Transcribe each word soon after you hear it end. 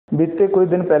बीते कुछ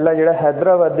दिन पहला जो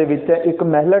हैदराबाद के एक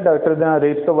महिला डॉक्टर के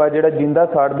रेप तो बाद जो जिंदा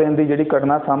साड़ देने की जी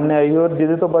घटना सामने आई और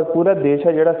जिस तो बाद पूरा देश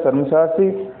है जो शर्मसार से।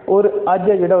 और अज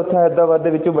है जो उत्थे हैदराबाद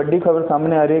वड्डी खबर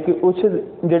सामने आ रही है कि उस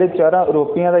जोड़े 4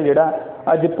 आरोपियों का जोड़ा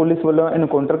अज पुलिस वालों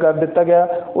इनकाउंटर कर दिता गया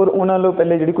और उन्होंने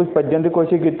पहले जी कुछ भजन की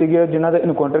कोशिश की गई जिन्हों का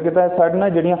इनकाउंटर किया। साढ़े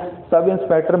नाल जिहड़ियां सब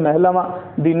इंस्पैक्टर महिलावां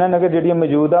दीनानगर जी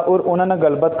मौजूद आ और उन्होंने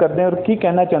गलबात करते हैं और की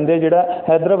कहना चाहते हैं जो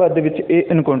हैदराबाद के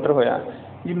इनकाउंटर होया।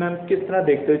 जी मैम किस तरह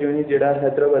देखते हो जो जो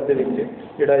हैदराबाद के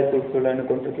पुलिस वाला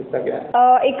इनकाउंटर किया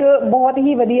गया? एक बहुत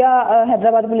ही वधिया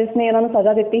हैदराबाद पुलिस ने उन्होंने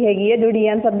सज़ा दी हैगी है। जो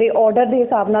डीएम सब के ऑर्डर के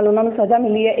हिसाब नाल उन्होंने सज़ा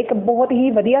मिली है, एक बहुत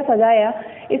ही वधिया सज़ा है।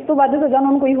 इस तो वध सज़ा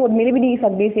उन्होंने कोई होर मिल भी नहीं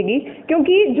सकती सी,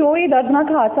 क्योंकि जो ये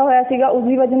दर्दनाक हादसा होया सीगा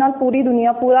उसकी वजह नाल पूरी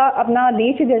दुनिया पूरा अपना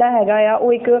देश जिहड़ा हैगा आ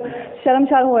वो एक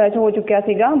शर्मसार हो चुक्या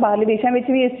सीगा। बाहरले देशों में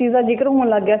भी इस चीज़ का जिक्र होने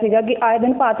लग गया सीगा कि आए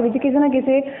दिन भारत में किसी ना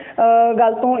किसी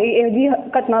गल तो इहो जी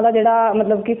घटना का जिहड़ा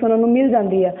मतलब कि सुनने मिल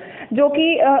जाती है, जो कि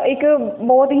एक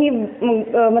बहुत ही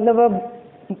मतलब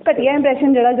घटिया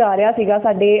इंप्रैशन जो जा रहा सीगा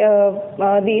साडे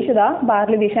देश का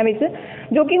बाहरले देशों में,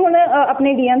 जो कि हुण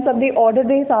अपने डीएम सब के ऑर्डर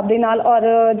के हिसाब के नाल और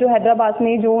जो हैदराबाद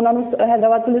ने जो उन्होंने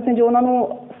हैदराबाद पुलिस ने जो उन्होंने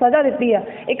सज़ा दी है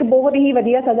एक बहुत ही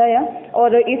वधिया सज़ा है।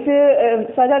 और इस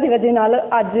सज़ा की वजह नाल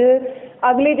अज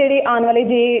अगले जोड़े आने वाले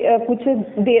जे कुछ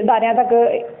दायरियां तक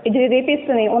जो रेपिस्ट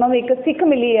ने उन्होंने एक सीख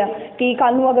मिली है कि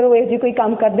कल को अगर वो इहो कोई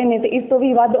काम करते हैं तो इस तो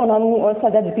भी वध उन्होंने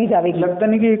सज़ा दी जाएगी। लगता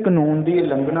नहीं कि कानून की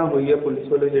उलंघना हुई है,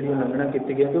 पुलिस वालों जी उलंघना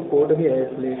की गई कोई कोड भी है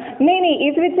इसलिए? नहीं,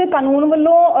 इस विच कानून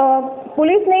वालों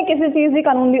पुलिस ने किसी चीज़ की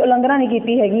कानून की उलंघना नहीं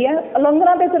की हैगी है।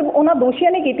 उलंघना तो सिर्फ उन्होंने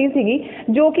दोषियों ने की सीगी,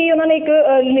 जो कि उन्होंने एक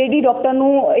लेडी डॉक्टर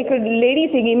नूं एक लेडी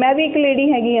सीगी, मैं भी एक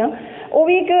लेडी हैगी हाँ, वो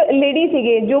भी एक लेडी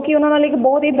सीगे, जो कि उन्होंने एक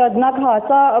बहुत ही दर्दनाक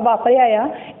हादसा वापरिया आ।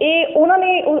 ये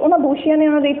उन्होंने दोषियों ने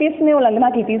उन्होंने रेपिस्ट ने उलंघना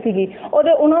की सीगी और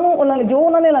उन्होंने जो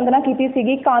उन्होंने उलंघना की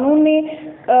सीगी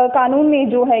कानून ने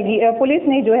जो हैगी पुलिस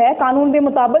ने जो है कानून के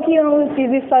मुताबिक ही उन्होंने इस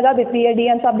चीज़ की सज़ा दी है।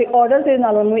 डीएम साहब के ऑर्डर के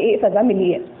नाल उन्होंने ये सज़ा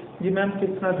मिली है। जी मैम किस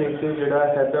तरह देखते हो जो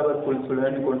हैदराबाद पुलिस वालों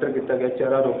इनकाउंटर किया गया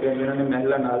 4 आरोपियों जिन्होंने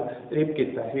महिला नाल रेप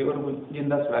किया है और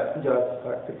जिंदा किया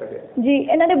गया? जी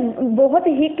इन्होंने बहुत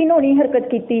ही घिनौनी हरकत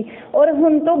की और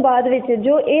हुण तो बाद विच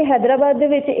जो ये हैदराबाद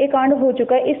ये कांड हो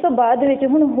चुका है, इस तो बाद विच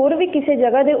हुण होर भी किसी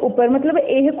जगह के उपर मतलब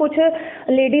ये कुछ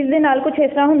लेडीज़ के नाल कुछ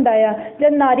इस तरह हुंदा आ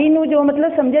जब नारी नूं जो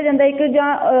मतलब समझा जाता एक जां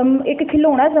एक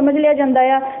खिलौना समझ लिया जाता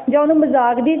है जां उहनूं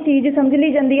मजाक की चीज़ समझ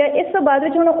ली जाती है। इस तो बाद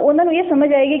विच हुण उन्हां नूं ये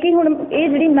समझ आएगी कि हुण ये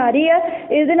जिहड़ी नारी है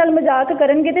इस दे नाल मजाक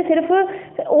करनगे तो सिर्फ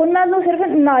उन्होंने सिर्फ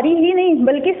नारी ही नहीं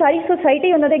बल्कि सारी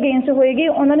सोसाइटी उन्होंने अगेंस्ट होएगी,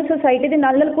 उन्होंने सोसाइटी के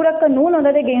नाल पूरा कानून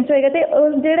उन्होंने अगेंस्ट होएगा। तो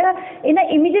जो इन्हें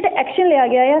इमीडिएट एक्शन लिया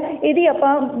गया है यदि आप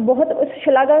बहुत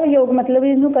शलाघायोग मतलब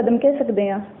इनू कदम कह सकते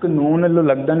हैं। कानून वालों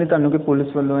लगता नहीं तुहानूं कि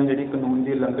पुलिस वालों जी कानून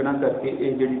की उलंघना करके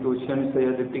ये जी दोषियों को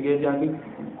सज़ा दी गई जां कि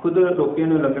खुद आरोपियों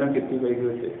ने उलंघना की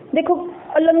गई? देखो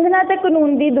उलंघना तो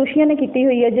कानून की दोषियों ने की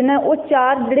हुई है, जिन्हें वो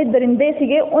 4 जोड़े दरिंदे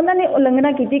सीगे उन्होंने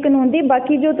उलंघना की कानून की।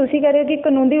 बाकी जो तुसी कह रहे हो कि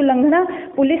कानून की उलंघना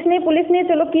पुलिस ने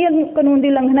चलो की कानून की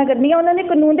उलंघना करनी है, उन्होंने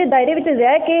कानून के दायरे में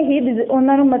रह के ही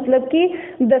उन्होंने मतलब कि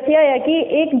दसिया है कि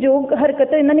एक जो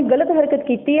हरकत इन्होंने गलत हरकत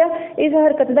की है इस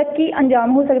हरकत का की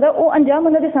अंजाम हो सकता वो अंजाम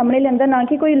उन्होंने सामने लिया ना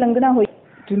कि कोई उलंघना हुई।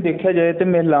 देखा जाए तो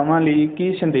महिलावां लई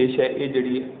की संदेश है ये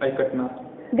जी घटना?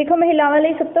 देखो महिलावां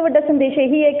लई सब तो वड्डा संदेश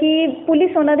यही है कि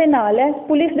पुलिस उन्होंने नाल है,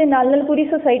 पुलिस के नाल पूरी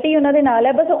सोसाइटी उन्होंने नाल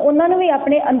है। बस उन्होंने भी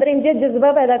अपने अंदर यह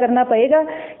जज्बा पैदा करना पड़ेगा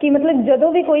कि मतलब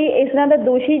जदों भी कोई इस तरह का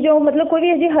दोषी जो मतलब कोई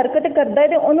भी यह हरकत करता है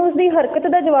तो उन्होंने उसकी हरकत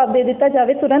का जवाब दे दिता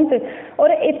जाए तुरंत।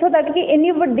 और इत्थों तक कि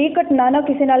इन्नी वड्डी घटना ना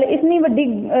किसी नाल इतनी वड्डी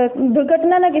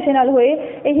दुर्घटना ना किसी नाल होए,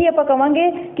 यही आप कहांगे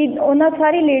कि उन्होंने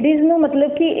सारी लेडीज़ नूं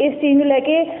मतलब कि इस चीज़ नूं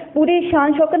लैके पूरी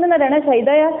शान शौकत नाल रहना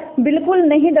चाहिए, बिल्कुल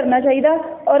नहीं डरना चाहिए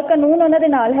और कानून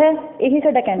उन्होंने है, यही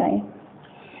साडा कहना है।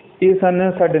 ये सन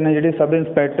साडे नाल जिहड़े सब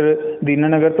इंस्पैक्टर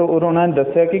दीनानगर तो और उन्होंने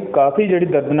दस्सिया कि काफ़ी जिहड़ी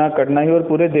दर्दनाक घटना है और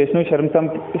पूरे देश नूं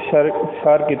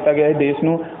शर्मसार किया गया है देश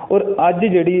नूं। और अज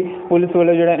जिहड़ी पुलिस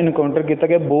वालों जिहड़ा इनकाउंटर किया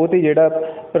गया बहुत ही जिहड़ा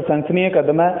प्रशंसनीय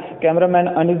कदम है। कैमरामैन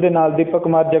अनिल दे नाल दीपक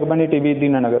कुमार, जगबानी टीवी,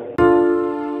 दीनानगर।